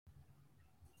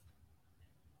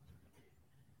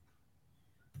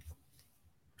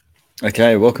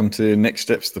Okay, welcome to Next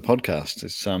Steps, the podcast.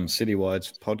 It's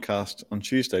Citywide's podcast. On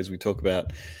Tuesdays, we talk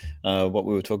about what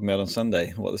we were talking about on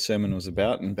Sunday, what the sermon was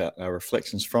about, and about our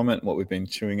reflections from it, and what we've been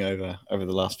chewing over the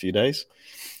last few days.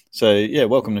 So, yeah,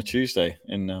 welcome to Tuesday.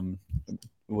 And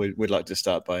we'd like to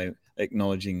start by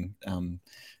acknowledging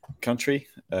country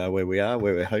where we are,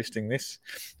 where we're hosting this,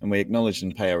 and we acknowledge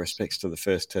and pay our respects to the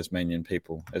first Tasmanian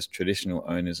people as traditional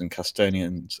owners and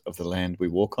custodians of the land we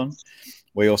walk on.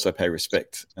 We also pay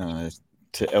respect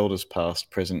to elders past,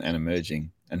 present, and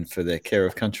emerging, and for their care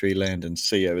of country, land, and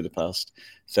sea over the past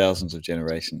thousands of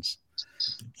generations.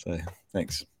 So,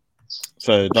 thanks.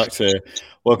 So, I'd like to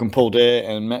welcome Paul Dare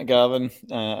and Matt Garvin,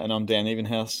 and I'm Dan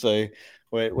Evenhouse. So,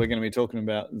 we're going to be talking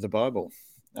about the Bible.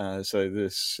 So, the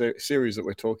series that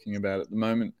we're talking about at the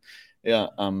moment,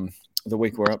 the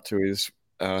week we're up to is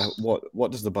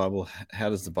what does the Bible? How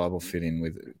does the Bible fit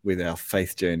in with our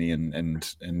faith journey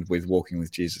and with walking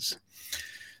with Jesus?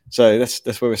 So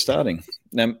that's where we're starting.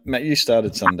 Now, Matt, you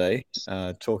started Sunday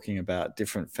talking about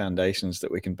different foundations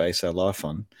that we can base our life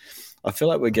on. I feel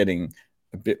like we're getting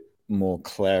a bit more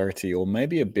clarity, or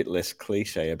maybe a bit less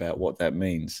cliche about what that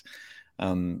means.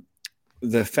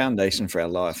 The foundation for our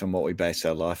life and what we base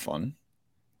our life on,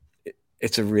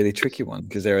 it's a really tricky one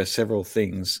because there are several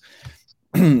things,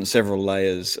 several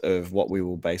layers of what we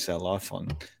will base our life on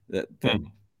that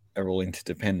are all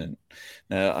interdependent.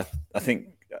 Now, I think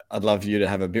I'd love you to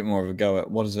have a bit more of a go at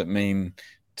what does it mean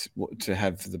to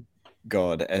have the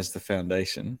God as the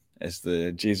foundation, as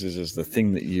the Jesus as the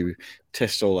thing that you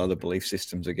test all other belief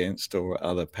systems against or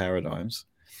other paradigms.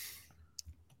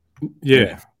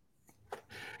 Yeah.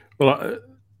 Well,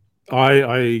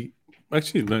 I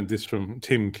actually learned this from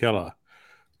Tim Keller.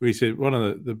 He said one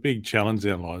of the big challenges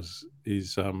in our lives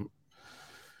is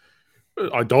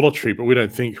idolatry, but we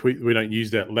don't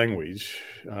use that language.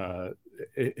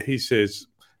 He says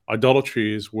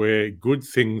idolatry is where good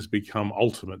things become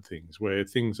ultimate things, where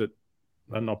things that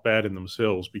are not bad in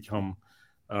themselves become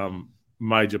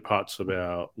major parts of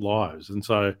our lives. And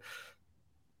so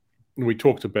we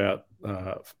talked about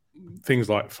things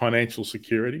like financial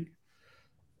security,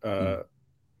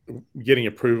 getting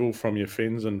approval from your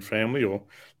friends and family, or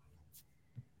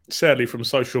sadly from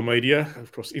social media.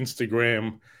 Of course,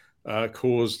 Instagram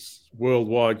caused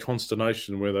worldwide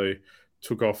consternation where they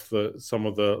took off some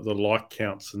of the like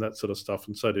counts and that sort of stuff,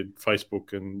 and so did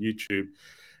Facebook and YouTube,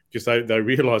 because they're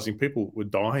realizing people were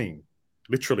dying,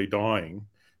 literally dying,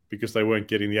 because they weren't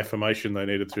getting the affirmation they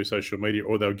needed through social media,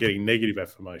 or they were getting negative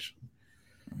affirmation.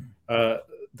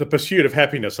 The pursuit of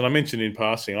happiness, and I mentioned in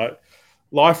passing,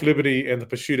 life, liberty, and the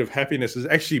pursuit of happiness is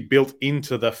actually built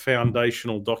into the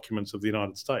foundational documents of the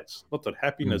United States. Not that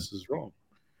happiness is wrong,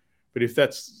 but if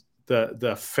that's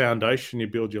the foundation you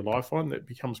build your life on, that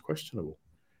becomes questionable.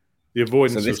 The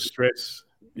avoidance of stress.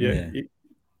 This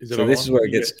is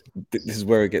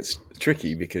where it gets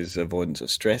tricky, because avoidance of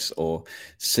stress or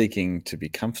seeking to be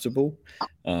comfortable,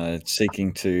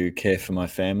 seeking to care for my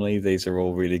family, these are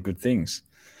all really good things.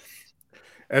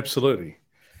 Absolutely.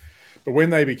 But when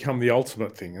they become the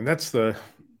ultimate thing, and that's the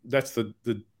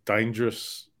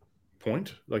dangerous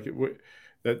point, and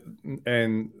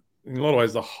in a lot of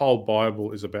ways, the whole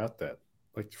Bible is about that.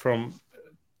 Like from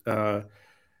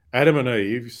Adam and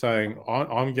Eve saying,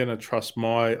 "I'm going to trust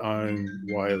my own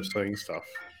way of seeing stuff,"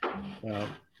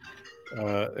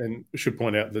 and we should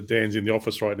point out that Dan's in the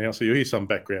office right now, so you'll hear some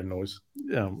background noise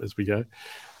as we go.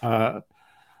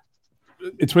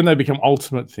 It's when they become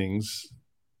ultimate things,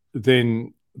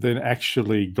 then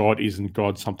actually God isn't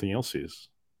God, something else is.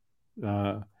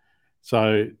 So,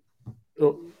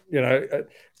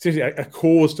 it's a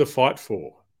cause to fight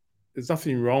for. There's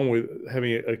nothing wrong with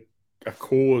having a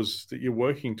cause that you're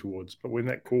working towards, but when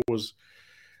that cause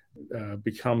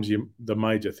becomes the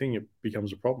major thing, it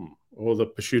becomes a problem. Or the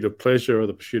pursuit of pleasure, or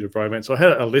the pursuit of romance. So I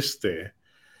had a list there,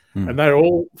 and they're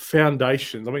all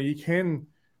foundations. I mean, you can,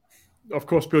 of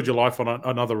course, build your life on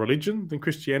another religion than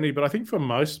Christianity, but I think for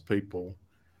most people,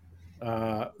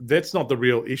 that's not the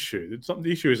real issue.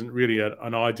 The issue isn't really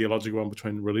an ideological one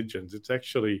between religions. It's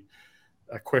actually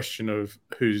a question of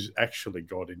who's actually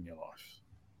God in your life.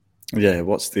 Yeah,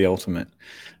 what's the ultimate?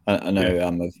 I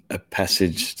know a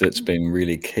passage that's been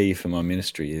really key for my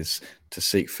ministry is to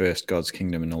seek first God's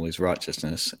kingdom and all his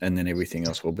righteousness, and then everything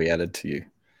else will be added to you.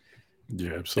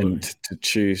 Yeah, absolutely. And to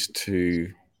choose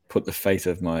to put the faith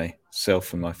of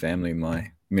myself and my family,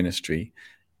 my ministry,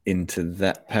 into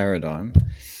that paradigm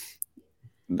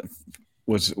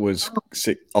was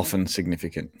often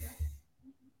significant.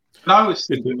 And I was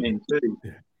thinking then too,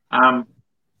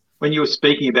 when you were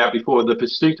speaking about before, the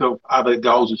pursuit of other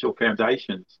goals as your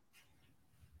foundations.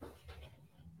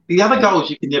 The other goals,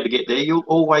 you can never get there. You'll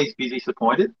always be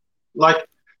disappointed. Like,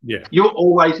 Yeah. you're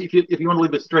always, if you want to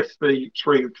live a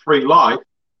stress-free life,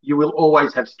 you will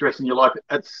always have stress in your life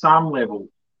at some level.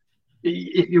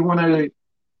 If you want to,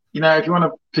 if you want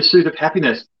a pursuit of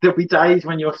happiness, there'll be days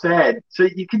when you're sad. So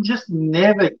you can just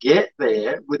never get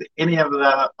there with any of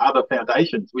the other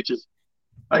foundations, which is,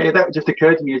 that just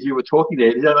occurred to me as you were talking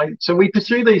there. So we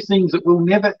pursue these things that we'll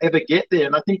never, ever get there.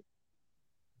 And I think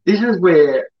this is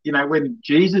where, when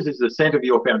Jesus is the center of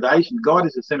your foundation, God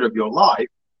is the center of your life,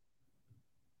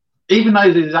 even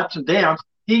though there's ups and downs,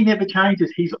 he never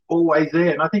changes. He's always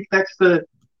there. And I think that's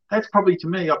probably, to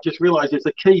me, I've just realized there's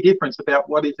a key difference about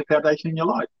what is the foundation in your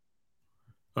life.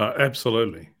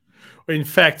 Absolutely. In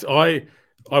fact, I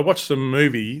watched a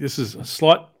movie. This is a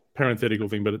slight parenthetical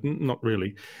thing, but not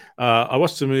really. I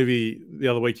watched a movie the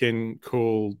other weekend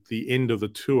called The End of the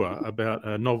Tour about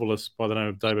a novelist by the name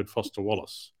of David Foster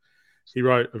Wallace. He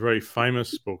wrote a very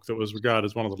famous book that was regarded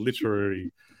as one of the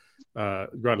literary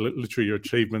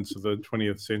achievements of the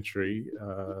 20th century,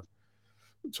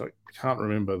 which I can't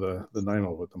remember the name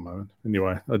of at the moment.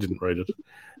 Anyway, I didn't read it.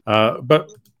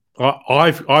 But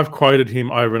I've quoted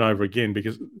him over and over again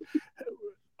because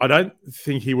I don't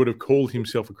think he would have called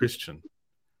himself a Christian.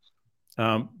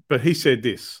 But he said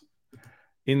this: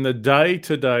 in the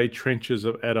day-to-day trenches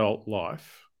of adult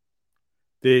life,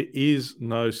 there is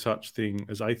no such thing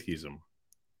as atheism.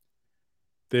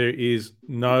 There is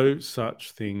no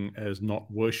such thing as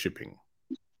not worshipping.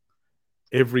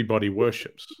 Everybody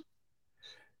worships.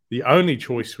 The only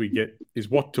choice we get is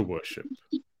what to worship.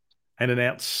 And an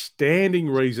outstanding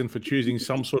reason for choosing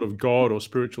some sort of God or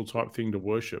spiritual type thing to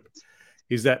worship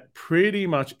is that pretty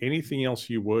much anything else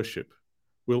you worship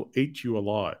will eat you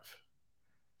alive.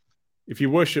 If you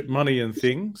worship money and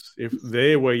things, if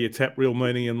they're where you tap real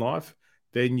meaning in life,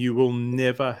 then you will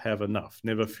never have enough,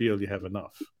 never feel you have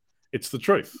enough. It's the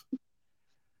truth.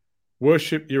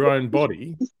 Worship your own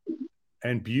body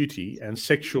and beauty and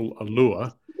sexual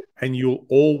allure, and you'll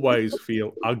always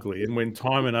feel ugly. And when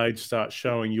time and age start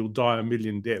showing, you'll die a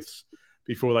million deaths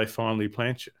before they finally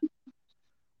plant you.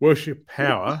 Worship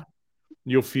power,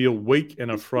 you'll feel weak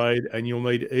and afraid, and you'll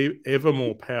need ever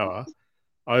more power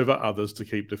over others to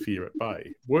keep the fear at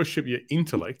bay. Worship your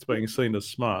intellect, being seen as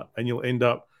smart, and you'll end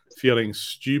up feeling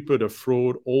stupid, a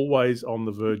fraud, always on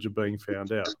the verge of being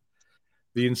found out.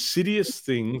 The insidious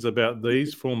things about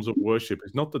these forms of worship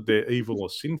is not that they're evil or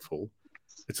sinful,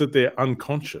 it's that they're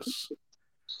unconscious.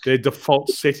 They're default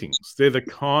settings. They're the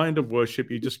kind of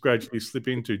worship you just gradually slip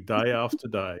into day after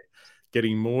day,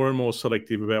 getting more and more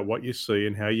selective about what you see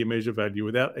and how you measure value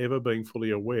without ever being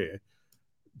fully aware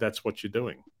that's what you're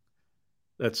doing.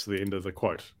 That's the end of the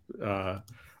quote.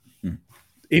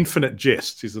 Infinite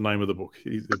Jest is the name of the book,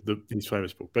 his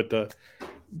famous book. But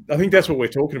I think that's what we're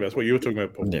talking about. It's what you were talking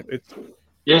about, Paul.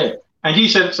 Yeah. And he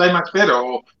said it so much better.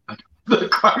 Or the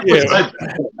quote was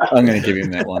I'm going to give him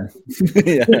that one.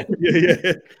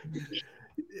 Yeah.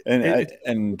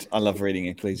 And I love reading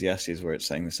Ecclesiastes where it's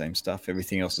saying the same stuff.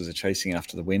 Everything else is a chasing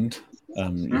after the wind.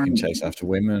 You can chase after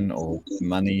women or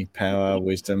money, power,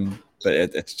 wisdom, but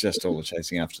it's just all the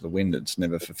chasing after the wind. It's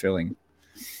never fulfilling.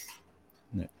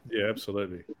 Yeah,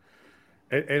 absolutely.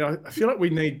 And I feel like we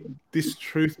need this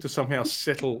truth to somehow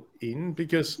settle in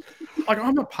because, like,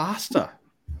 I'm a pastor,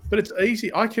 but it's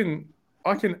easy. I can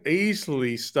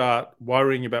easily start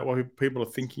worrying about what people are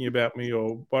thinking about me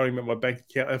or worrying about my bank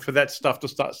account and for that stuff to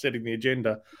start setting the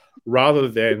agenda rather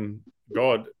than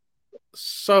God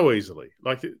so easily.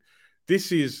 Like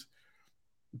this is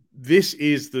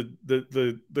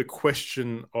the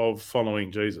question of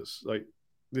following Jesus. Like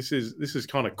this is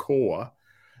kind of core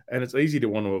and it's easy to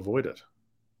want to avoid it.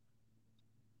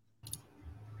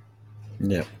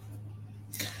 Yeah.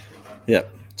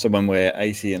 So when we're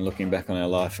 80 and looking back on our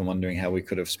life and wondering how we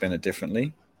could have spent it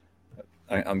differently,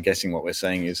 I'm guessing what we're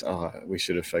saying is, we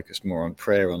should have focused more on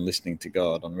prayer, on listening to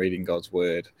God, on reading God's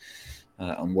word,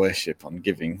 on worship, on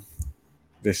giving.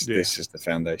 This is the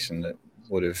foundation that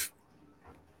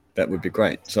would be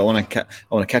great. So I want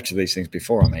to capture these things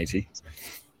before I'm 80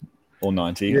 or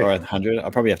 90 or 100. I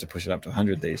probably have to push it up to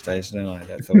 100 these days, don't I?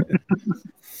 That thought.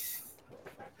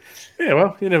 Yeah,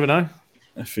 well, you never know.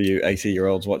 For you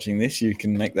 80-year-olds watching this, you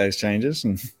can make those changes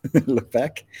and look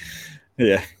back.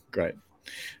 Yeah, great.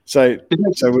 So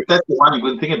that's the one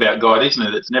good thing about God, isn't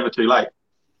it? It's never too late.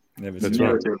 Never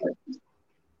too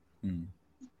late.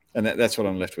 And that's what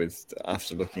I'm left with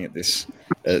after looking at this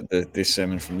this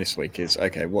sermon from this week is,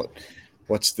 okay,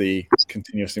 what's the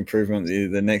continuous improvement,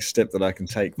 the next step that I can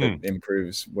take that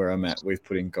improves where I'm at with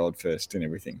putting God first in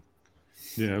everything.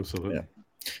 Yeah, absolutely. Yeah.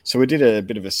 So we did a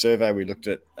bit of a survey. We looked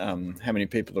at how many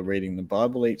people are reading the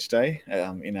Bible each day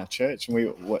in our church.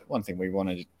 And one thing we want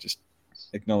to just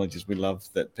acknowledges we love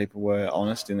that people were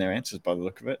honest in their answers by the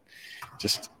look of it.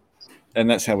 And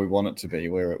that's how we want it to be.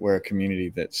 We're a community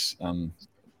that's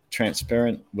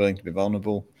transparent, willing to be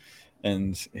vulnerable.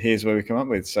 And here's where we come up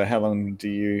with. So how long do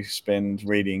you spend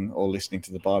reading or listening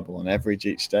to the Bible on average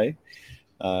each day?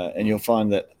 And you'll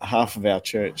find that half of our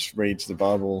church reads the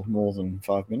Bible more than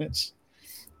 5 minutes.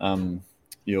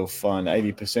 You'll find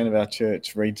 80% of our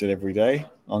church reads it every day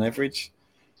on average.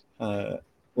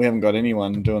 We haven't got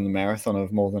anyone doing the marathon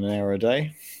of more than an hour a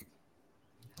day.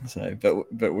 So,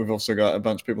 but we've also got a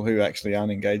bunch of people who actually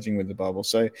aren't engaging with the Bible.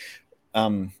 So,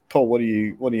 Paul, what do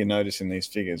you notice in these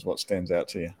figures? What stands out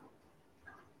to you?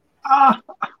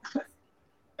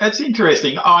 It's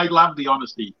interesting. I love the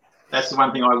honesty. That's the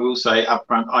one thing I will say up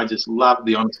front. I just love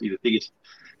the honesty of the figures.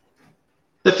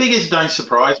 The figures don't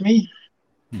surprise me.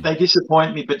 They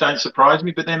disappoint me, but don't surprise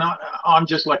me. But then I'm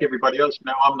just like everybody else. You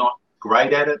know, I'm not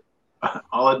great at it.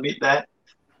 I'll admit that.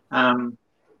 And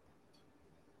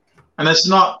it's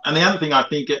not. And the other thing I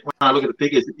think when I look at the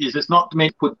figures is it's not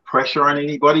meant to put pressure on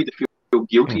anybody to feel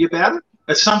guilty about it.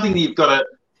 It's something that you've got to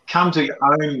come to your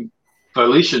own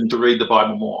volition to read the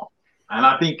Bible more. And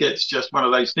I think it's just one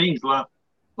of those things.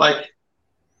 Like,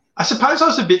 I suppose I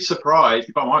was a bit surprised,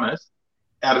 if I'm honest,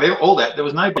 out of all that, there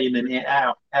was nobody in an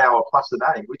hour plus a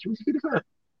day, which was a bit of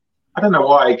I don't know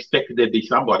why I expected there'd be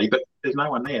somebody, but there's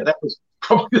no one there. That was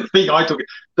probably the thing I took.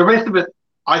 The rest of it,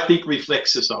 I think,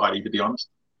 reflects society, to be honest.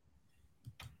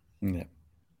 Yeah.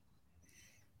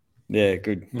 Yeah,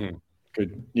 good.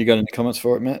 Good. You got any comments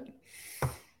for it, Matt?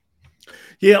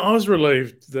 Yeah, I was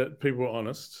relieved that people were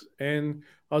honest. And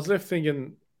I was left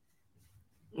thinking,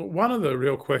 one of the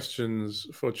real questions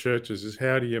for churches is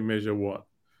how do you measure what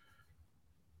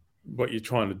you're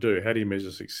trying to do? How do you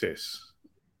measure success?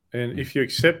 And if you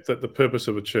accept that the purpose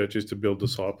of a church is to build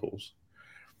disciples,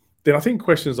 then I think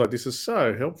questions like this are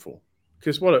so helpful,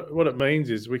 because what it means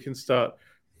is we can start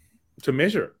to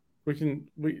measure it. We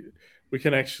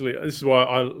can actually. This is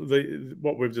why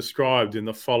what we've described in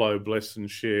the follow, bless, and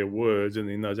share words and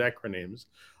in those acronyms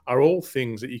are all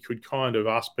things that you could kind of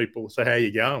ask people, say, how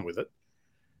you going with it?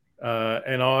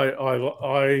 And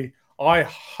I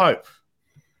hope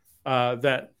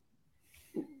that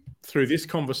through this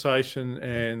conversation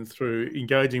and through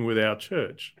engaging with our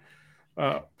church,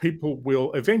 people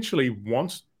will eventually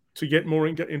want to get more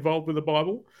involved with the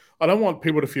Bible. I don't want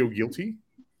people to feel guilty.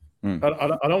 I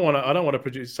don't want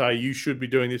to say you should be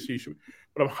doing this, you should,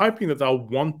 but I'm hoping that they'll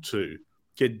want to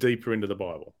get deeper into the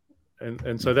Bible,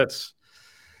 and so that's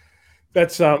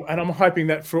and I'm hoping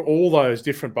that for all those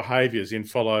different behaviours in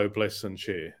follow, bless, and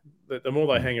share, that the more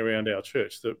they hang around our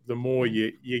church, the more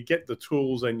you get the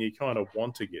tools and you kind of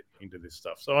want to get into this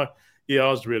stuff. So I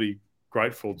was really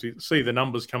grateful to see the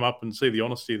numbers come up and see the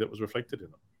honesty that was reflected in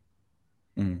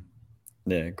them.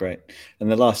 Yeah, great.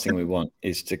 And the last thing we want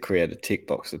is to create a tick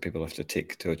box that people have to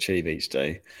tick to achieve each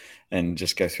day and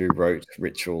just go through rote,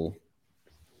 ritual,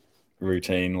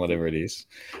 routine, whatever it is.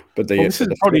 But I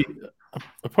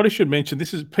probably should mention,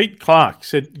 this is Pete Clark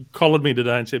collared me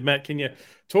today and said, Matt, can you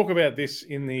talk about this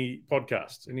in the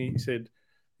podcast? And he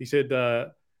said,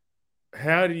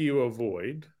 how do you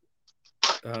avoid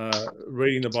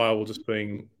reading the Bible just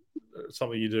being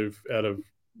something you do out of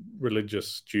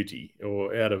religious duty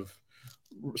or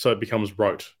so it becomes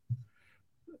rote.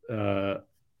 So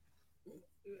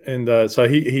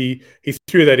he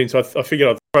threw that in. So I figured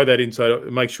I'd throw that in so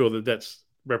to make sure that that's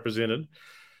represented.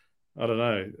 I don't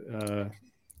know.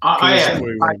 I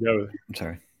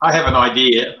have an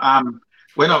idea.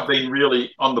 When I've been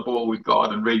really on the ball with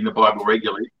God and reading the Bible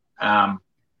regularly, and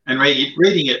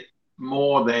reading it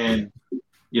more than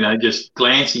just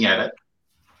glancing at it,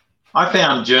 I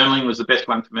found journaling was the best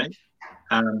one for me.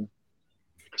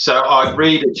 So I'd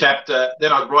read a chapter,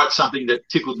 then I'd write something that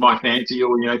tickled my fancy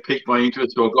or piqued my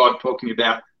interest, or God talking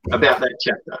about that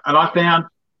chapter, and I found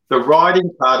the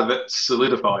writing part of it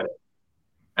solidified it,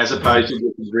 as opposed to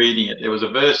just reading it. There was a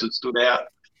verse that stood out,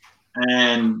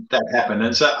 and that happened.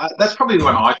 And so that's probably the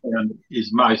one I found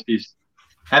is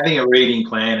having a reading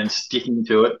plan and sticking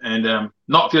to it, and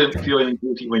not feeling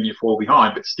guilty when you fall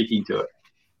behind, but sticking to it.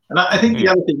 And I think the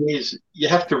other thing is you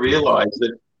have to realise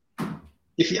that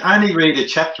if you only read a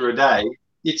chapter a day,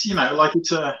 it's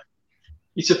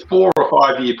it's a 4 or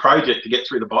 5 year project to get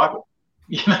through the Bible.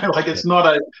 It's not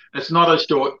a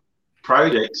short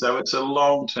project, so it's a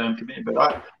long term commitment.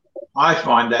 But I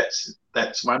find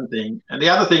that's one thing. And the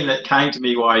other thing that came to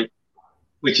me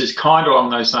which is kind of along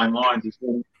those same lines, is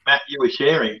when Matt, you were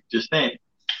sharing just then,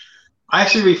 I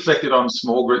actually reflected on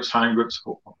small groups, home groups.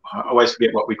 I always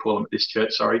forget what we call them at this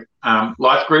church. Sorry,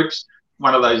 life groups.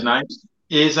 One of those names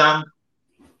is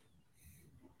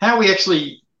how we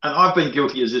actually and I've been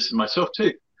guilty as this myself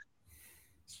too,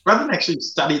 rather than actually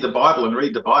study the Bible and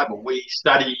read the Bible, we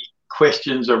study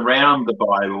questions around the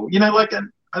Bible.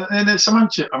 And there's someone,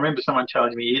 I remember someone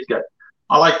challenged me years ago,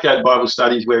 I like to go to Bible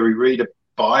studies where we read a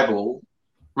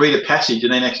passage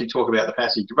and then actually talk about the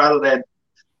passage rather than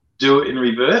do it in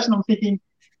reverse. And I'm thinking,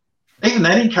 even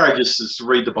that encourages us to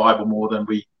read the Bible more than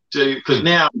we do, because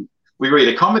now we read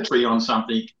a commentary on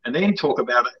something and then talk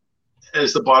about it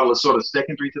as the Bible is sort of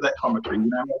secondary to that commentary,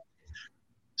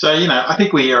 So, I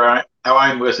think we are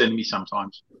our own worst enemy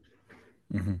sometimes.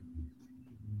 Mm-hmm.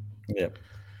 Yeah.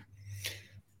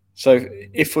 So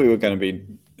if we were going to be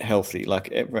healthy,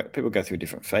 like people go through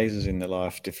different phases in their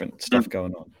life, different stuff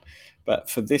going on. But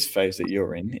for this phase that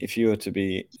you're in, if you were to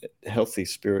be healthy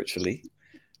spiritually,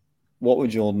 what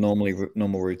would your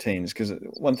normal routines? Because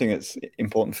one thing that's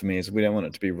important for me is we don't want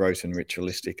it to be rote and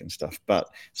ritualistic and stuff, but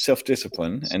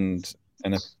self-discipline and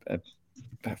a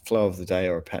flow of the day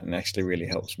or a pattern actually really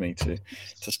helps me to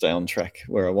stay on track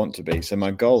where I want to be. So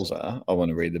my goals are, I want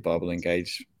to read the Bible,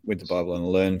 engage with the Bible and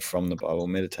learn from the Bible,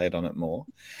 meditate on it more.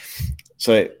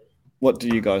 So what do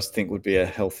you guys think would be a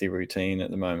healthy routine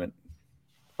at the moment?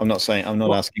 I'm not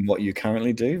asking what you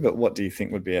currently do, but what do you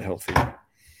think would be a healthy?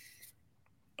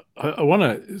 I want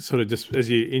to sort of just, as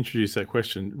you introduce that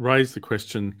question, raise the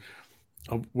question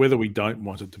of whether we don't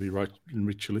want it to be rote and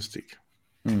ritualistic.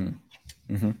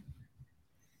 Mm-hmm.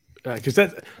 Because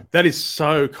that is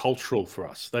so cultural for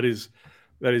us. That is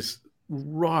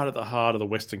right at the heart of the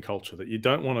Western culture, that you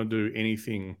don't want to do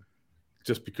anything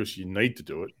just because you need to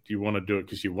do it. You want to do it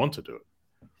because you want to do it.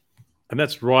 And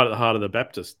that's right at the heart of the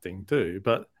Baptist thing too.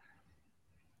 But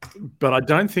I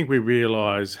don't think we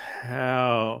realize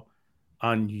how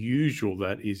unusual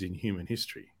that is in human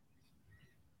history.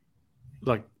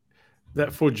 Like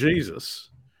that for Jesus,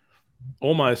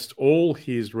 almost all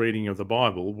his reading of the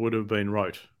Bible would have been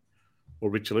rote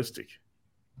or ritualistic.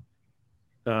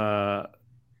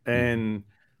 And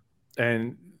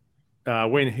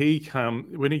when he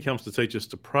comes to teach us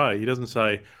to pray, he doesn't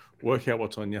say, work out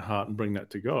what's on your heart and bring that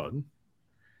to God.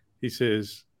 He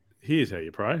says, here's how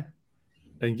you pray,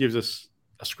 and gives us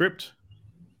a script.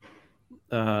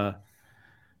 Now,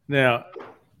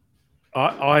 I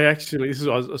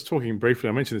was talking briefly,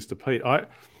 I mentioned this to Pete.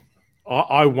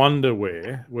 I wonder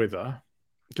whether,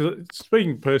 because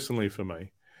speaking personally for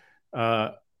me,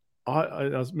 I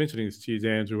was mentioning this to you,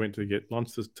 Dan, as we went to get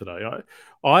lunch today.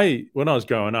 When I was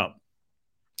growing up,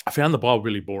 I found the Bible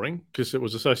really boring because it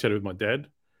was associated with my dad,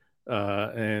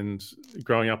 and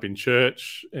growing up in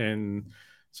church, and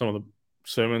some of the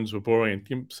sermons were boring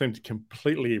and seemed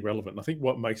completely irrelevant. And I think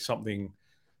what makes something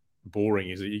boring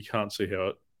is that you can't see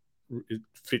how it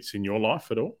fits in your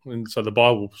life at all. And so the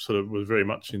Bible sort of was very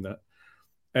much in that.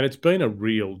 And it's been a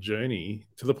real journey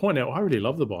to the point now I really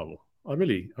love the Bible. I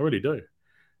really do.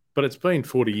 But it's been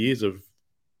 40 years of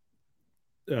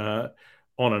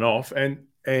on and off. And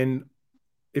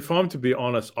if I'm to be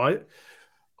honest,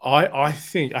 I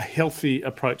think a healthy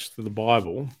approach to the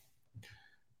Bible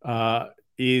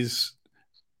is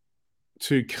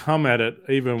to come at it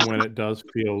even when it does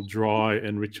feel dry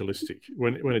and ritualistic.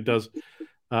 When it does,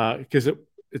 because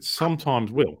it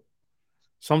sometimes will.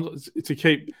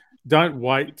 Don't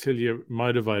wait till you're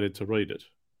motivated to read it,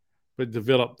 but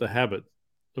develop the habit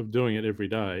of doing it every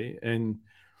day. And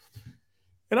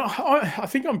I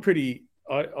think I'm pretty.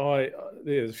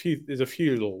 There's a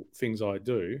few little things I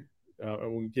do.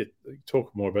 We'll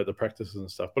talk more about the practices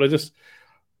and stuff. But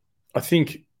I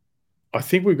think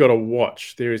we've got to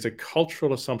watch. There is a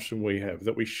cultural assumption we have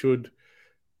that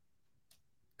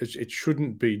it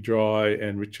shouldn't be dry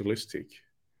and ritualistic.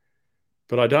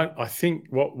 But I think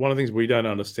one of the things we don't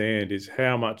understand is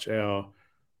how much our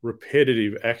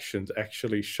repetitive actions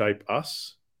actually shape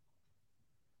us,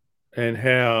 and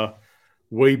how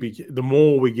the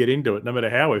more we get into it, no matter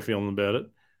how we're feeling about it,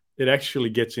 it actually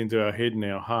gets into our head and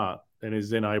our heart and is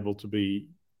then able to be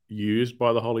used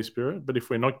by the Holy Spirit. But if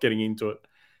we're not getting into it,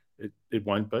 it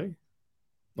won't be.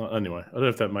 Anyway, I don't know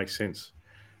if that makes sense.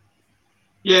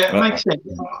 Yeah, it makes sense.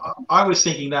 I was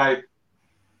thinking, though,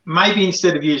 maybe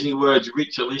instead of using the words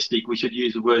ritualistic, we should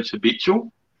use the words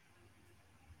habitual.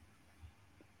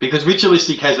 Because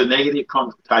ritualistic has a negative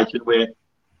connotation where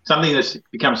something that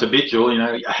becomes habitual,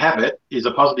 a habit, is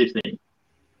a positive thing.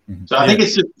 Mm-hmm. So I think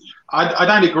it's just, I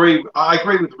don't agree. I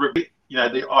agree with,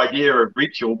 the idea of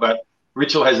ritual, but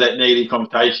ritual has that negative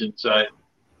connotation. So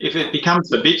if it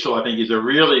becomes habitual, I think is a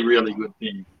really, really good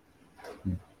thing.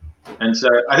 And so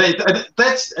I think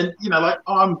that's, and I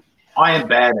am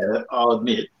bad at it, I'll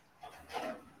admit.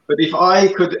 But if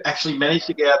I could actually manage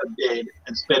to get out of bed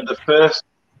and spend the first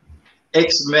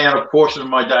X amount of portion of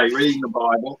my day reading the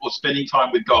Bible or spending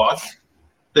time with God,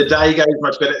 The day goes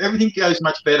much better. Everything goes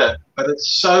much better, but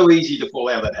it's so easy to fall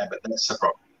out of that habit. That's the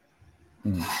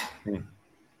problem.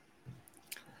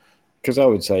 Because I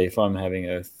would say if I'm having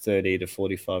a 30 to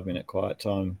 45 minute quiet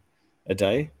time a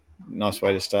day, nice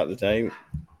way to start the day.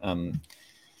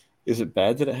 Is it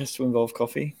bad that it has to involve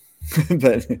coffee?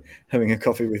 But having a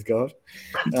coffee with God.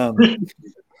 And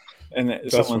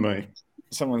That's for me.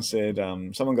 Someone said,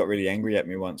 someone got really angry at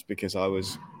me once because I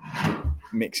was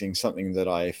mixing something that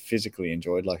I physically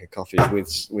enjoyed, like a coffee,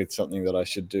 with something that I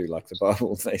should do, like the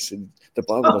Bible. They said the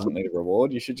Bible doesn't need a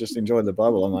reward. You should just enjoy the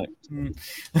Bible. I'm like,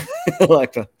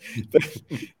 like that. But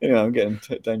anyway, I'm getting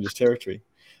dangerous territory.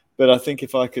 But I think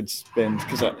if I could spend,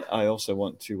 because I also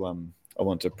want to, I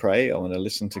want to pray. I want to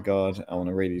listen to God. I want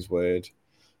to read His Word.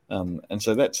 And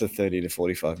so that's a 30 to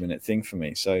 45 minute thing for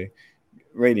me. So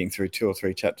reading through 2 or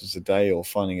 3 chapters a day, or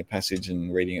finding a passage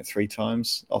and reading it 3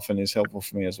 times often is helpful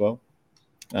for me as well.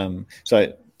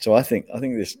 So I think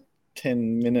this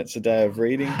 10 minutes a day of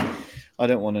reading, I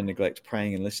don't want to neglect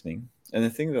praying and listening. And the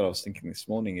thing that I was thinking this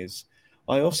morning is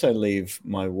I also leave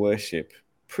my worship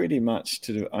pretty much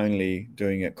to only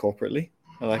doing it corporately.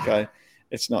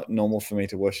 It's not normal for me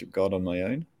to worship God on my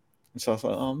own. And so I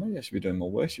thought, oh, maybe I should be doing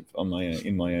more worship on my own,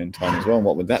 in my own time as well. And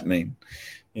what would that mean?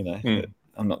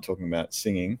 I'm not talking about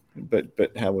singing,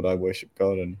 but how would I worship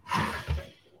God? And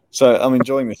so I'm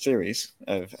enjoying the series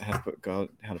of how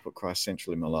to put Christ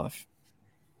central in my life.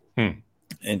 And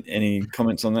any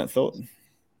comments on that thought?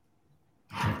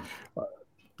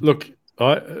 Look,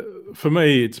 for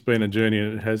me, it's been a journey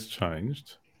and it has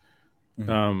changed.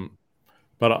 But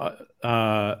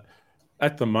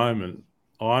at the moment,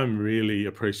 I'm really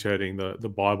appreciating the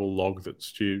Bible log that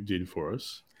Stu did for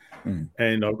us,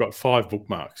 and I've got 5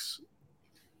 bookmarks,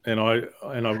 and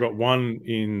I've got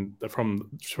one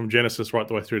from Genesis right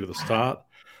the way through to the start.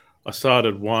 I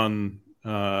started one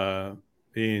after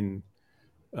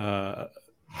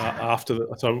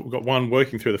so I've got one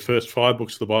working through the first 5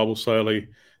 books of the Bible slowly,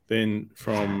 then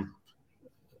from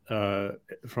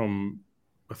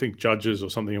I think Judges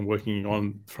or something I'm working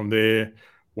on from there,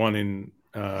 one in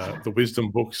the wisdom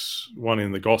books, one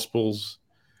in the Gospels,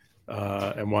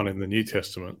 and one in the New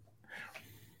Testament.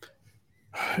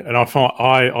 And I find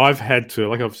I've had to,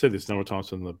 like I've said this a number of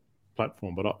times on the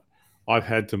platform, but I've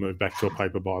had to move back to a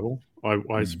paper Bible.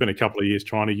 I spent a couple of years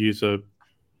trying to use a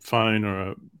phone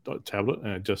or a tablet,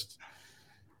 and it just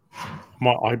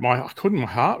my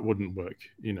heart wouldn't work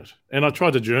in it. And I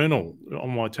tried to journal on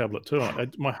my tablet too.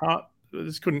 My heart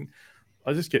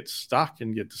I just get stuck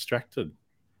and get distracted.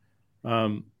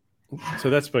 So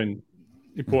that's been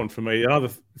important for me. Another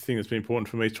thing that's been important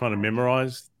for me is trying to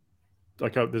memorize.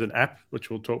 Like there's an app which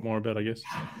we'll talk more about, I guess,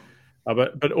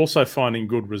 but also finding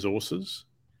good resources.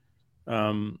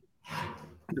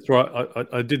 That's right.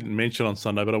 I didn't mention on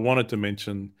Sunday, but I wanted to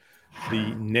mention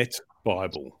the Net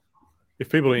Bible. If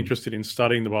people are interested in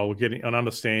studying the Bible, getting an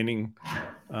understanding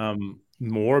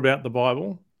more about the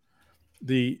Bible,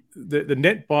 the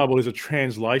Net Bible is a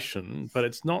translation, but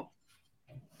it's not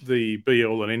the be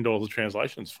all and end all of the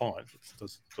translation. It's fine. It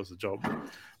does the job.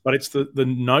 But it's the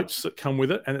notes that come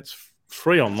with it, and it's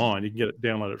free online. You can get it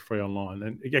downloaded free online.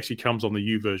 And it actually comes on the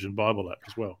YouVersion Bible app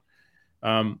as well.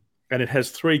 And it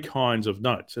has 3 kinds of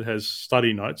notes. It has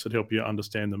study notes that help you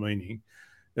understand the meaning.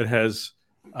 It has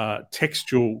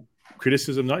textual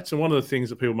criticism notes. And one of the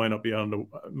things that people may not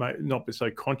be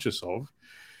so conscious of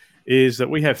is that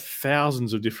we have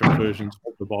thousands of different versions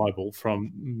of the Bible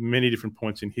from many different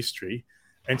points in history.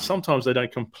 And sometimes they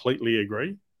don't completely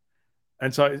agree.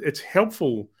 And so it's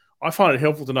helpful. I find it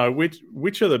helpful to know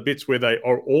which are the bits where they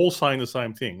are all saying the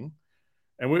same thing,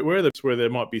 and where are the bits where they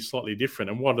might be slightly different,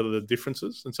 and what are the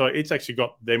differences. And so it's actually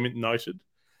got them noted.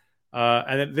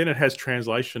 And then it has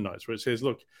translation notes where it says,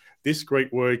 look, this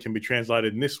Greek word can be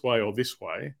translated in this way or this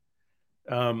way.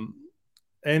 And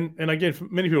again, for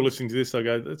many people listening to this, they'll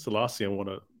go, that's the last thing I want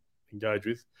to engage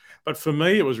with. But for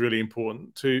me, it was really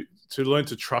important to learn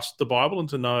to trust the Bible and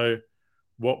to know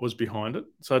what was behind it.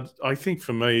 So I think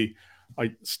for me,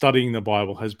 studying the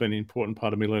Bible has been an important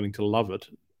part of me learning to love it,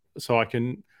 so I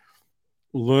can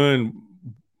learn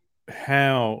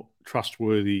how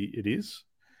trustworthy it is,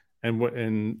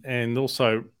 and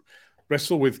also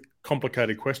wrestle with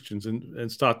complicated questions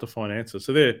and start to find answers.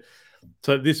 So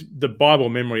the Bible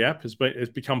memory app has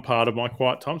become part of my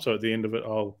quiet time. So at the end of it,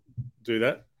 I'll do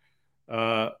that.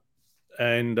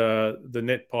 And the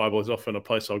Net Bible is often a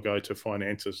place I'll go to find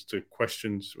answers to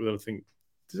questions where I think,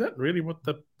 is that really what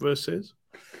the verse says?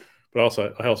 But I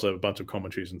also have a bunch of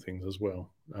commentaries and things as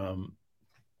well.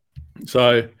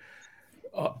 So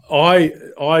I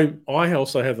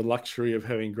also have the luxury of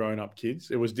having grown up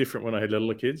kids. It was different when I had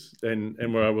littler kids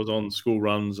and where I was on school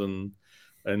runs and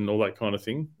and all that kind of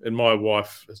thing. And my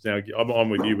wife is now, I'm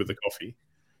with you with the coffee.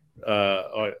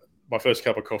 My first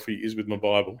cup of coffee is with my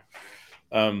Bible.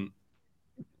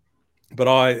 But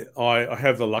I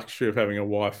have the luxury of having a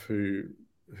wife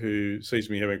who sees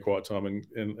me having a quiet time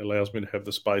and allows me to have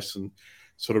the space and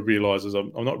sort of realizes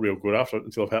I'm not real good after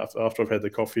I've had the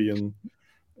coffee and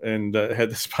had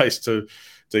the space to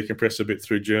decompress a bit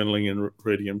through journaling and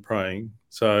reading and praying.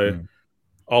 So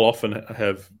I'll often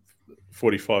have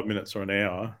 45 minutes or an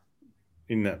hour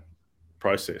in that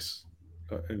process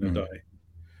in a day.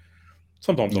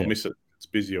 Sometimes I'll miss it. It's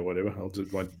busy or whatever.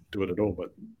 Won't do it at all.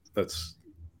 But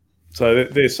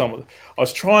there's some. I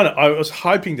was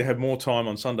hoping to have more time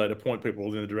on Sunday to point people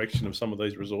in the direction of some of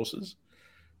these resources.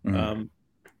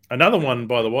 Another one,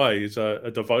 by the way, is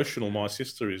a devotional my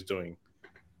sister is doing,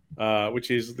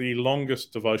 which is the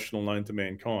longest devotional known to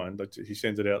mankind. He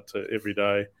sends it out to every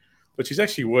day, but she's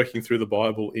actually working through the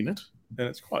Bible in it, and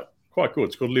it's quite good.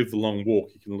 It's called Live the Long Walk.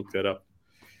 You can look that up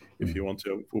if you want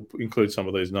to. We'll include some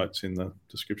of these notes in the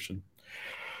description.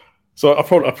 So I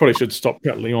probably should stop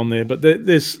rattling on there, but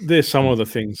there's some of the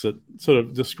things that sort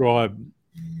of describe,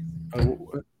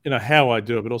 how I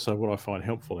do it, but also what I find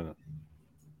helpful in it.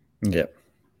 Yep.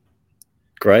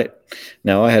 Great.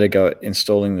 Now I had a go at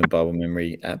installing the Bible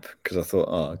Memory app because I thought,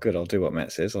 oh, good, I'll do what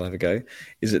Matt says. I'll have a go.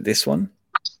 Is it this one?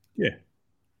 Yeah.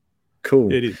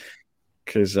 Cool. It is.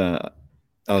 Because I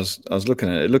was looking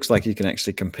at it. It looks like you can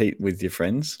actually compete with your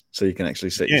friends, so you can actually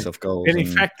set yourself goals. And in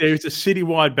fact, there is a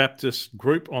Citywide Baptist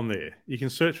group on there. You can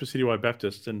search for Citywide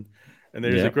Baptist, and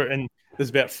there is a group, and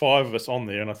there's about 5 of us on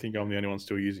there, and I think I'm the only one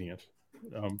still using it.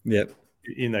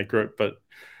 In that group, but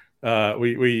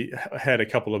we had a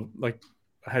couple of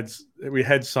we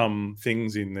had some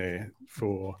things in there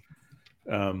for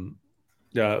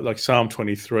like Psalm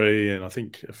 23 and I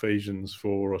think Ephesians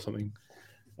 4 or something.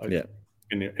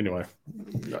 Anyway,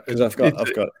 because I've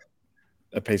got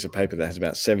a piece of paper that has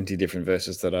about 70 different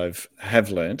verses that have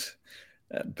learnt,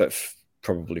 but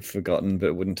probably forgotten, but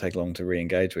it wouldn't take long to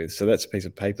re-engage with. So that's a piece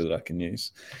of paper that I can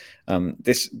use.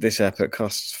 This app, it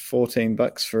costs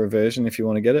 $14 for a version if you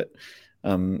want to get it,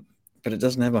 but it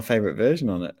doesn't have my favorite version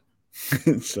on it.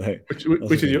 So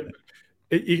which is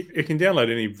you can download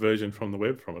any version from the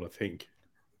web from it, I think.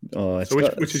 Oh, so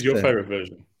which is your favorite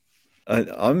version?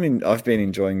 I've been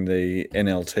enjoying the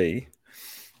NLT.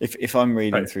 If I'm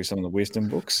reading through some of the wisdom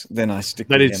books, then I stick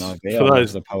with the NIV. For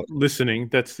those listening,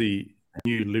 that's the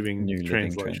New Living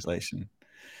Translation.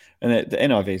 And the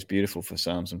NIV is beautiful for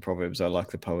Psalms and Proverbs. I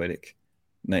like the poetic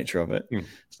nature of it,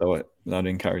 so I'd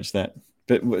encourage that.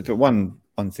 But one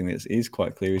thing that is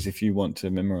quite clear is if you want to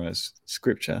memorize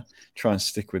scripture, try and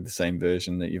stick with the same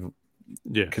version that you've.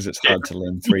 Because it's hard to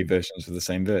learn 3 versions of the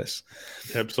same verse.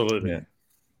 Absolutely. Yeah.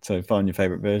 So find your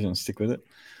favorite version and stick with it.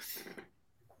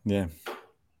 Yeah.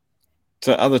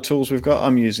 So other tools we've got,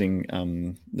 I'm using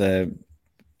the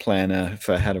planner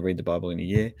for how to read the Bible in a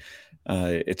year.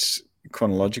 It's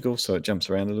chronological, so it jumps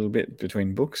around a little bit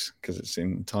between books because it's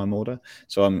in time order.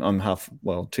 So I'm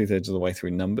 2/3 of the way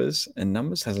through Numbers, and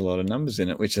Numbers has a lot of numbers in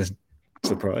it, which is a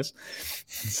surprise.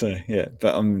 So yeah,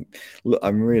 but I'm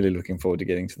really looking forward to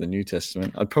getting to the New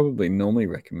Testament. I'd probably normally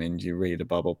recommend you read a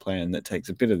Bible plan that takes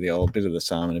a bit of the old, bit of the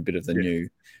Psalm, and a bit of the new,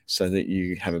 so that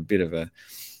you have a bit of a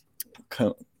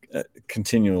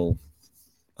continual.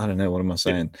 I don't know, what am I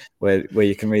saying? Where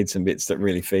you can read some bits that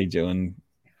really feed you and.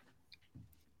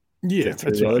 Yeah,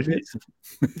 that's right.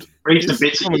 Read some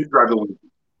bits that you struggle with.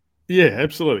 Yeah,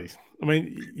 absolutely. I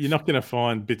mean, you're not going to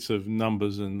find bits of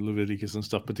Numbers and Leviticus and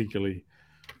stuff particularly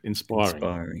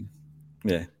inspiring.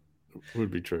 Yeah. Would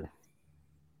be true.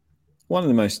 One of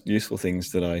the most useful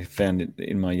things that I found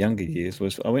in my younger years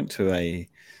was we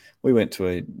went to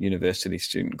a university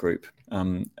student group,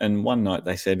 and one night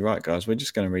they said, right, guys, we're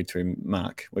just going to read through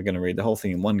Mark. We're going to read the whole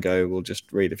thing in one go. We'll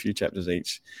just read a few chapters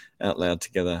each out loud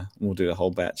together. And we'll do the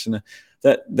whole batch. And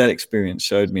that experience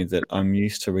showed me that I'm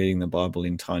used to reading the Bible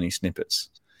in tiny snippets.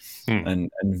 And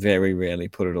very rarely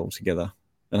put it all together.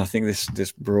 And I think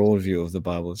this broad view of the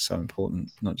Bible is so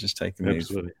important, not just taking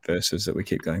these verses that we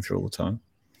keep going through all the time.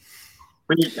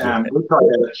 We tried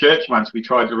that at church once. We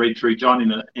tried to read through John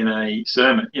in a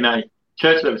sermon, in a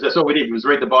church service. That's all we did was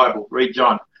read the Bible, read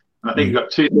John. And I think we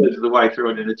got 2/3 of the way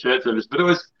through it in a church service.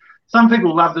 But some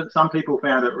people loved it, some people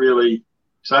found it really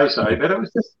so-so. But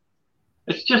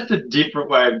it's just a different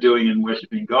way of doing and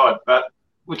worshiping God. But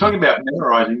we're talking about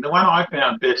memorizing. The one I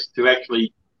found best to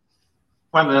actually,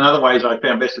 another ways I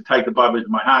found best to take the Bible into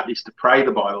my heart is to pray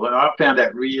the Bible. And I found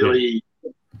that really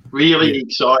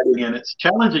exciting, and it's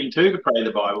challenging too to pray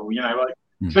the Bible.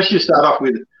 Especially you start off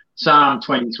with Psalm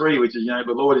 23, which is, the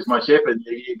Lord is my shepherd.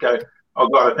 You go, oh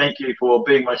God, I thank you for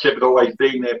being my shepherd, always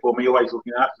being there for me, always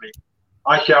looking after me.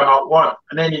 I shall not want.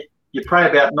 And then you pray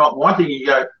about not wanting, and you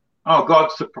go, oh, God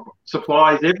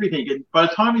supplies everything. And by the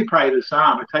time you pray the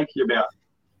psalm, it takes you about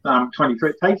Psalm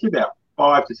 23, it takes you about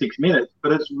 5 to 6 minutes,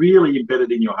 but it's really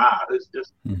embedded in your heart. It's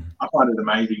just, I find it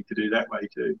amazing to do that way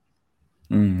too.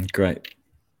 Great.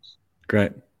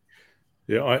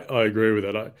 Yeah, I agree with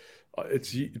that.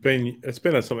 It's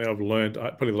been something I've learned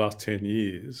probably the last 10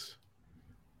 years.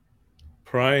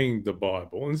 Praying the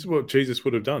Bible, and this is what Jesus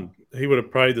would have done. He would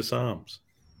have prayed the Psalms,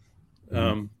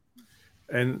 and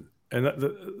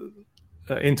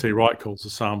N.T. Wright calls the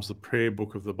Psalms the prayer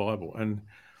book of the Bible. And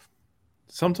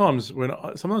sometimes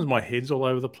my head's all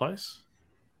over the place,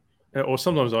 or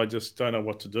sometimes I just don't know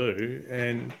what to do.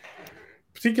 And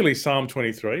particularly Psalm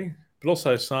 23, but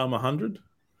also Psalm 100.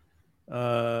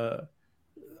 The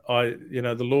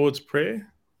Lord's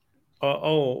Prayer.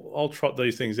 I'll trot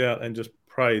these things out and just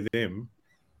pray them.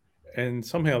 And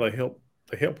somehow they help.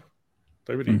 They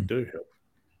really do help.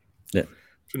 Yeah.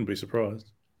 Shouldn't be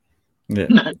surprised. Yeah.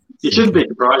 No, you shouldn't be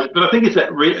surprised. But I think it's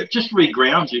that it just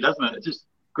re-grounds you, doesn't it? It just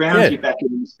grounds you back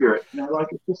in the spirit.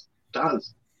 Like it just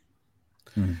does.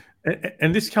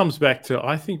 And this comes back to,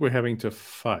 I think we're having to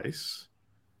face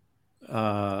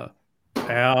our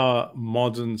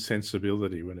modern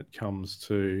sensibility when it comes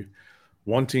to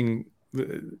wanting.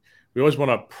 We always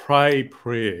want to pray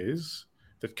prayers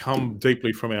that come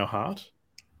deeply from our heart,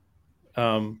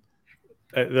 that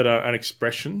are an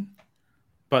expression,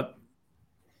 but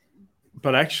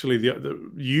actually,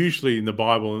 usually in the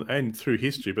Bible and through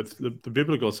history, but the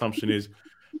biblical assumption is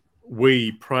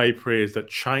we pray prayers that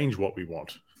change what we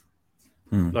want.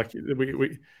 Like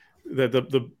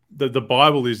the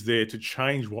Bible is there to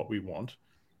change what we want,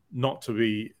 not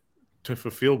to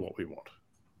fulfill what we want.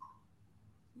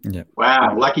 Yeah.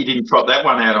 Wow, lucky didn't trot that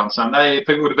one out on Sunday.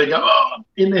 People would have been going,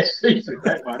 in their seats with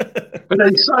that one. But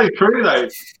it's so true, though.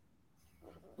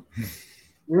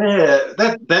 Yeah,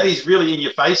 that is really in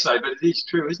your face, though, but it is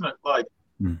true, isn't it? Like,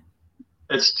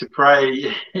 it's to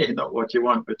pray, not what you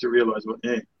want, but to realise what,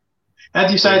 How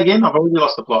do you say it again? I've already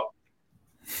lost the plot.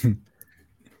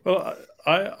 Well,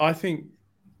 I think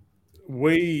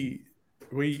we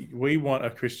want a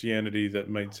Christianity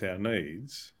that meets our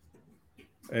needs.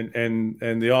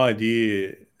 And the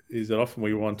idea is that often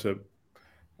we want to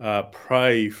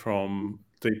pray from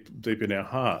deep in our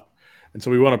heart, and so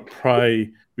we want to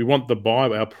pray. We want the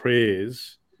Bible, our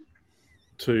prayers,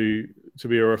 to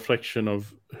be a reflection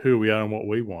of who we are and what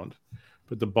we want.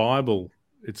 But the Bible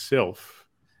itself,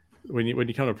 when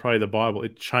you come to pray the Bible,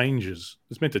 it changes.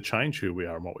 It's meant to change who we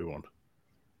are and what we want.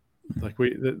 Like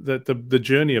the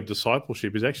journey of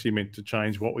discipleship is actually meant to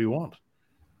change what we want.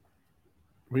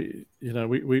 We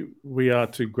are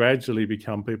to gradually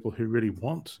become people who really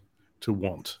want to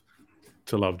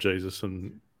love Jesus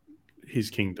and his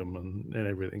kingdom and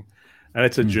everything. And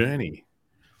it's a journey.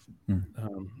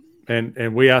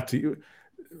 And we are to,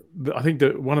 I think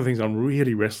that one of the things I'm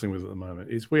really wrestling with at the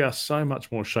moment is we are so much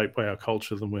more shaped by our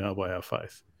culture than we are by our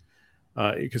faith.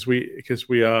 Because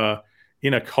we are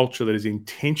in a culture that is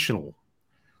intentional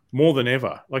more than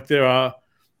ever. Like there are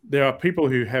people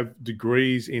who have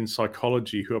degrees in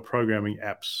psychology who are programming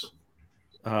apps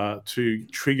to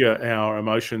trigger our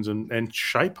emotions and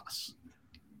shape us.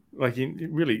 Like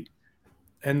really,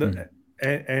 and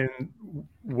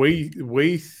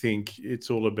we think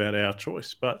it's all about our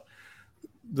choice, but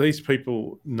these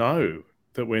people know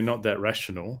that we're not that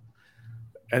rational,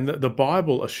 and the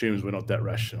Bible assumes we're not that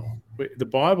rational. The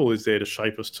Bible is there to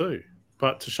shape us too,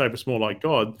 but to shape us more like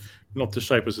God, not to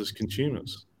shape us as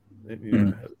consumers.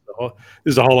 This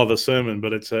is a whole other sermon,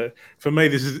 but it's for me.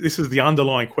 This is the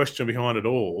underlying question behind it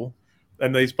all,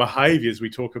 and these behaviours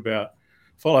we talk about: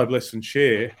 follow, bless, and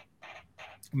share.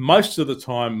 Most of the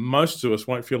time, most of us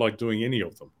won't feel like doing any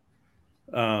of them,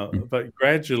 but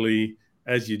gradually,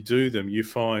 as you do them, you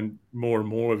find more and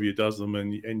more of you does them,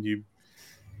 and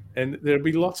there'll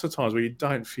be lots of times where you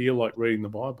don't feel like reading the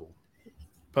Bible,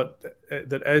 but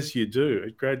that as you do,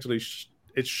 it gradually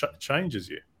changes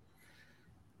you.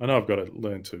 I know I've got to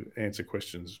learn to answer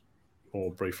questions more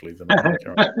briefly than I think.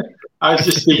 I was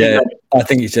just thinking. Yeah, I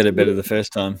think you said it better the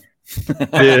first time.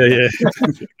 Yeah.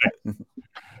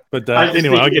 But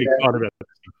anyway, I get excited about it.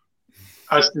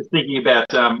 I was just thinking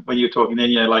about when you were talking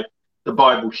then, like the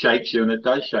Bible shapes you, and it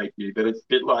does shape you, but it's a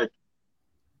bit like,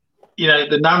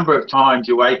 the number of times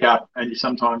you wake up and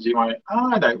sometimes you might,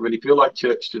 I don't really feel like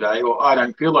church today, or I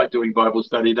don't feel like doing Bible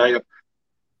study today,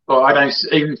 or I don't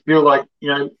even feel like,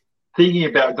 thinking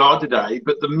about God today.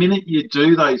 But the minute you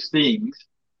do those things,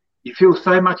 you feel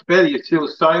so much better. You feel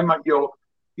so much, your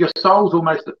soul's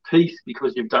almost at peace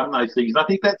because you've done those things. And I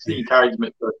think that's the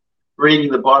encouragement for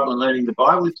reading the Bible and learning the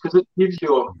Bible? It's because it gives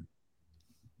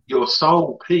your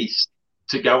soul peace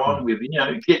to go on with,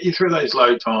 get you through those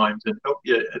low times and help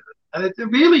you. And it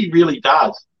really, really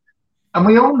does. And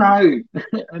we all know,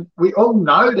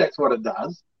 that's what it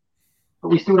does, but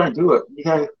we still don't do it. You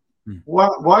go,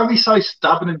 why are we so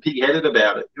stubborn and pig-headed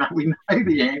about it? We know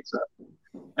the answer.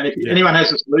 And if anyone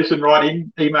has a solution,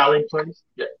 email in, please.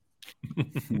 Yeah.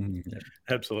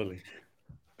 Absolutely.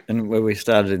 And where we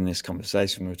started in this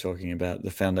conversation, we were talking about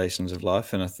the foundations of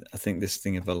life, and I think this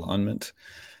thing of alignment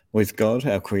with God,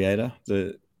 our Creator,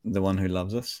 the one who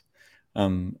loves us.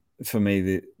 For me,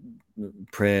 the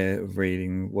prayer,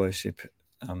 reading, worship,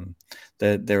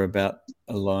 they're about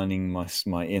aligning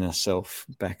my inner self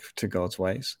back to God's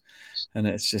ways, and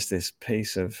it's just this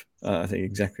piece of I think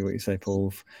exactly what you say,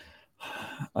 Paul.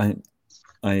 I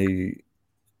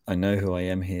know who I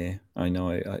am here. I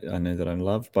know that I'm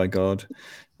loved by God.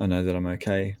 I know that I'm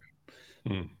okay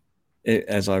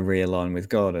as I realign with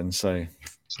God, and so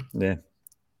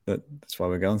that's why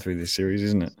we're going through this series,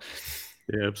 isn't it?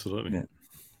 Yeah, absolutely. Yeah.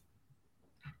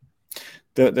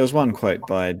 There was one quote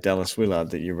by Dallas Willard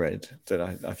that you read that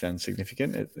I found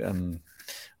significant.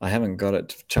 I haven't got it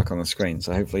to chuck on the screen,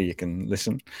 so hopefully you can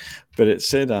listen. But it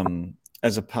said,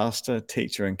 as a pastor,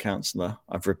 teacher, and counselor,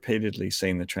 I've repeatedly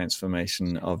seen the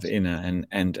transformation of inner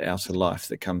and outer life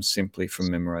that comes simply from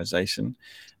memorization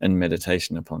and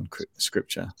meditation upon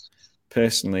Scripture.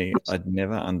 Personally, I'd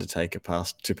never undertake to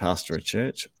pastor a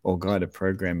church or guide a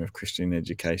program of Christian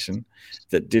education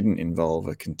that didn't involve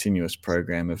a continuous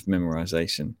program of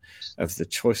memorization of the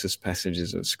choicest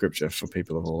passages of Scripture for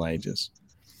people of all ages.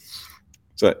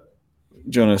 So,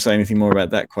 do you want to say anything more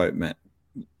about that quote, Matt?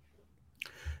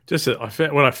 Just that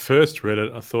when I first read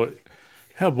it, I thought,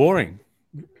 how boring.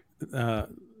 As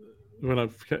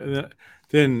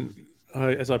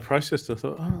I processed it, I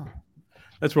thought,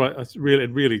 that's right. It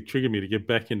really triggered me to get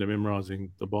back into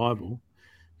memorizing the Bible.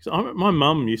 My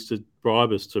mum used to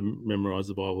bribe us to memorize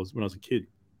the Bible when I was a kid.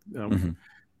 And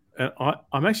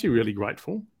I'm actually really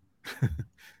grateful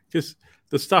because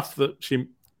the stuff that she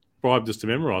bribed us to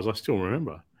memorize, I still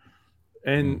remember.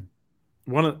 And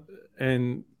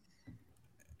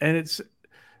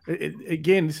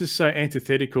again, this is so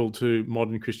antithetical to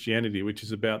modern Christianity, which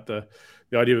is about the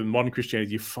idea of modern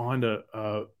Christianity. You find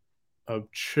a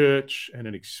church and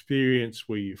an experience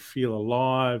where you feel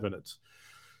alive and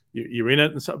you're in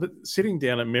it and stuff. But sitting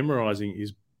down and memorizing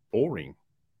is boring.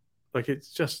 Like,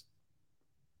 it's just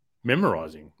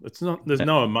memorizing. There's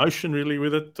no emotion really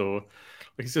with it,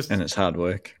 and it's hard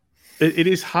work. It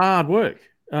is hard work.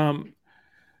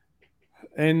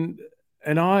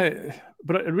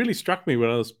 But it really struck me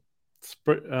when I was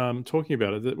talking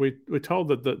about it that we're told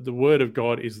that the Word of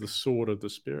God is the sword of the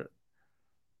Spirit.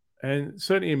 And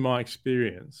certainly in my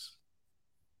experience,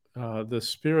 the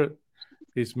Spirit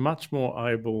is much more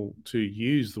able to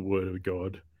use the Word of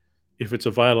God if it's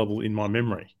available in my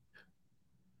memory.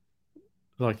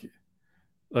 There's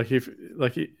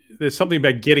something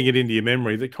about getting it into your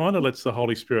memory that kind of lets the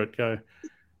Holy Spirit go,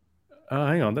 oh,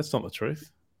 hang on, that's not the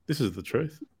truth. This is the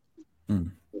truth.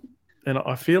 And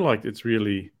I feel like it's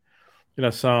really,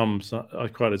 Psalms, I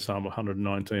quoted Psalm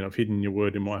 119, I've hidden your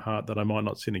word in my heart that I might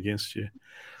not sin against you.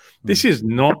 This is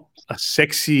not a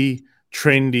sexy,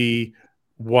 trendy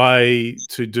way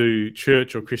to do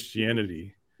church or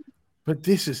Christianity, but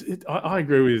this is it. I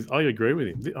agree with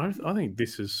him. I think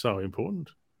this is so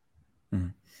important.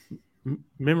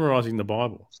 Memorizing the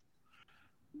Bible.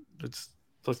 It's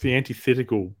like the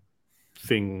antithetical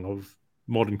thing of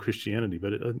modern Christianity,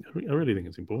 but I really think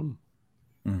it's important.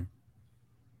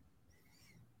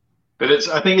 But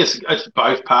I think it's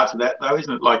both parts of that, though,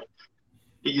 isn't it? Like,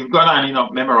 you've got to only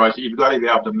not memorize it, you've got to be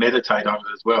able to meditate on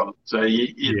it as well. So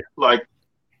like,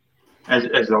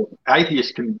 as an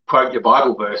atheist can quote your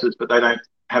Bible verses, but they don't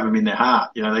have them in their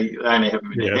heart. They only have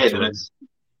them in their head. Absolutely. And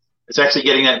it's actually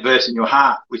getting that verse in your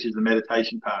heart, which is the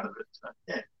meditation part of it. So,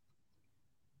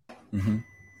 yeah.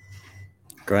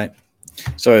 Great.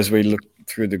 So as we look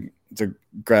through the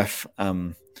graph,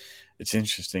 it's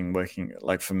interesting working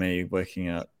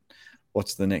out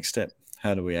what's the next step.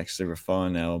 How do we actually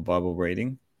refine our Bible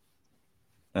reading?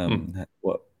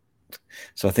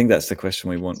 So I think that's the question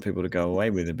we want people to go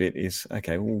away with a bit is,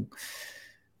 okay, well,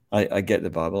 I get the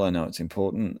Bible. I know it's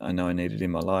important. I know I need it in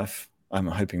my life. I'm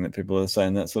hoping that people are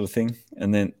saying that sort of thing.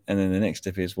 And then the next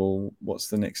step is, well, what's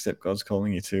the next step God's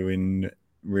calling you to in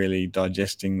really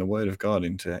digesting the Word of God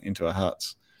into our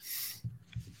hearts?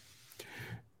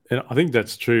 And I think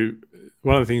that's true.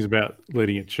 One of the things about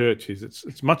leading a church is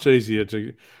it's much easier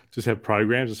to just have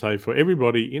programs to say for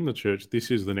everybody in the church, this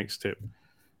is the next step.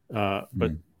 But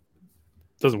it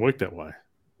doesn't work that way.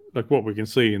 like what we can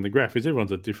see in the graph is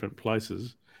everyone's at different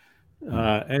places.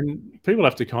 And people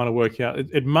have to kind of work out.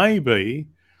 It may be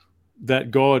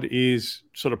that God is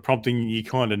sort of prompting you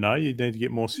kind of know you need to get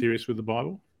more serious with the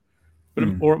Bible. But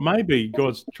or it may be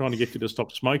God's trying to get you to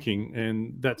stop smoking,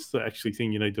 and that's the actually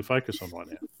thing you need to focus on right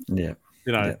now. Yeah.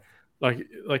 You know,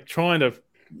 like trying to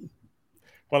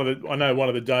one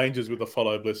of the dangers with the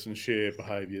follow, bless, and share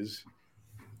behaviours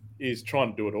is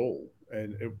trying to do it all,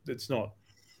 and it's not.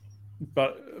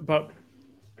 But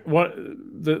what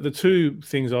the two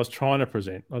things I was trying to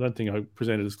present, I don't think I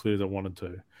presented as clear as I wanted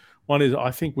to. One is I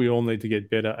think we all need to get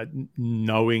better at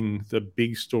knowing the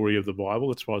big story of the Bible.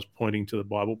 That's why I was pointing to the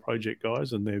Bible Project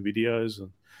guys and their videos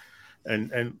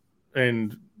and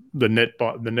the Net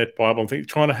Bible. I think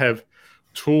trying to have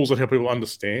tools that help people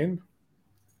understand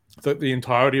the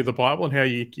entirety of the Bible and how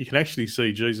you can actually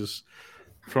see Jesus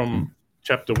from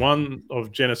chapter 1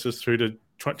 of Genesis through to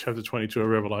chapter 22 of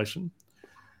Revelation.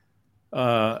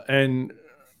 And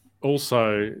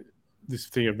also this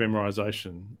thing of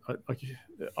memorization.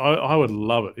 I would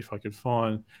love it if I could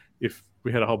find, if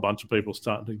we had a whole bunch of people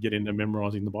starting to get into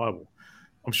memorizing the Bible.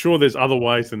 I'm sure there's other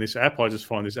ways than this app. I just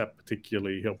find this app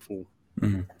particularly helpful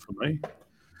for me.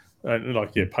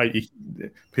 And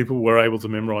people were able to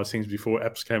memorize things before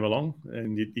apps came along,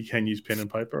 and you can use pen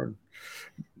and paper and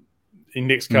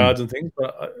index cards and things.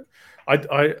 But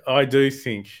I do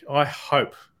think, I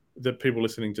hope that people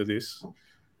listening to this,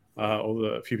 or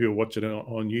the few people watching it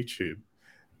on YouTube,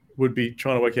 would be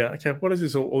trying to work out, okay, what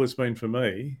does all this mean for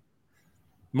me?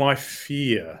 My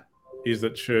fear is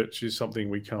that church is something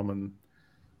we come and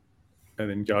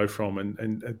then go from,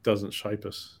 and it doesn't shape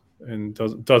us, and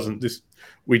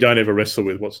we don't ever wrestle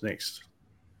with what's next.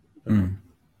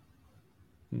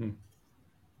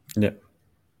 Yeah.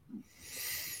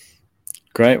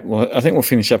 Great. Well, I think we'll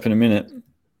finish up in a minute.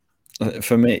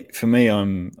 For me,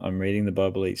 I'm reading the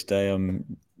Bible each day.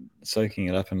 I'm soaking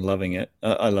it up and loving it.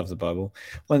 I love the Bible.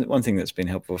 One thing that's been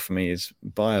helpful for me is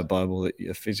buy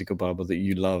a physical Bible that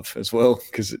you love as well,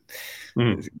 because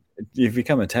you've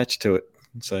become attached to it.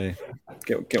 So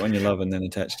get one you love and then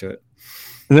attach to it.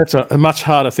 And that's a much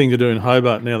harder thing to do in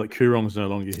Hobart now that Coorong's no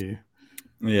longer here.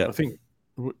 Yeah,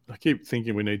 I keep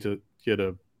thinking we need to get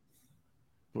a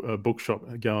bookshop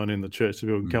going in the church so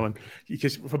people can come in,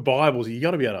 because for Bibles you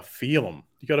got to be able to feel them.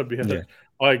 You got to be able to,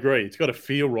 I agree, it's got to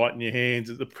feel right in your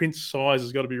hands. The print size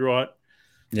has got to be right.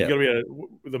 You got to be able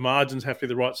to, the margins have to be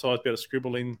the right size, be able to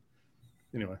scribble in.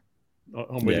 Anyway,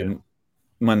 I'm with you.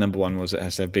 My number one was it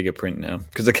has to have bigger print now,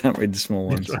 because I can't read the small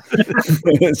ones.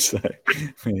 So,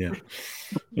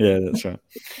 yeah, that's right.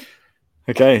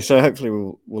 Okay, so hopefully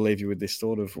we'll leave you with this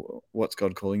thought of what's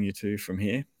God calling you to from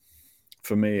here.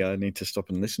 For me, I need to stop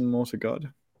and listen more to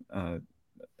God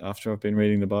after I've been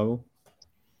reading the Bible.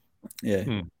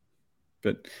 Yeah,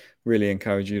 but really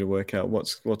encourage you to work out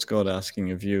what's God asking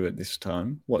of you at this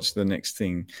time. What's the next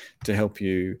thing to help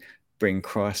you bring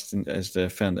Christ as the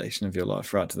foundation of your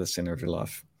life, right to the center of your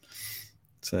life.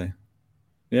 So,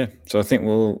 yeah. So I think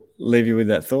we'll leave you with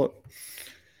that thought.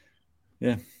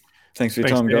 Yeah. Thanks for your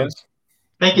time, guys.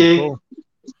 Thank you. Cool.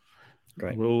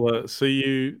 Great. We'll see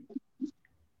you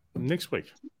next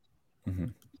week. Mm-hmm.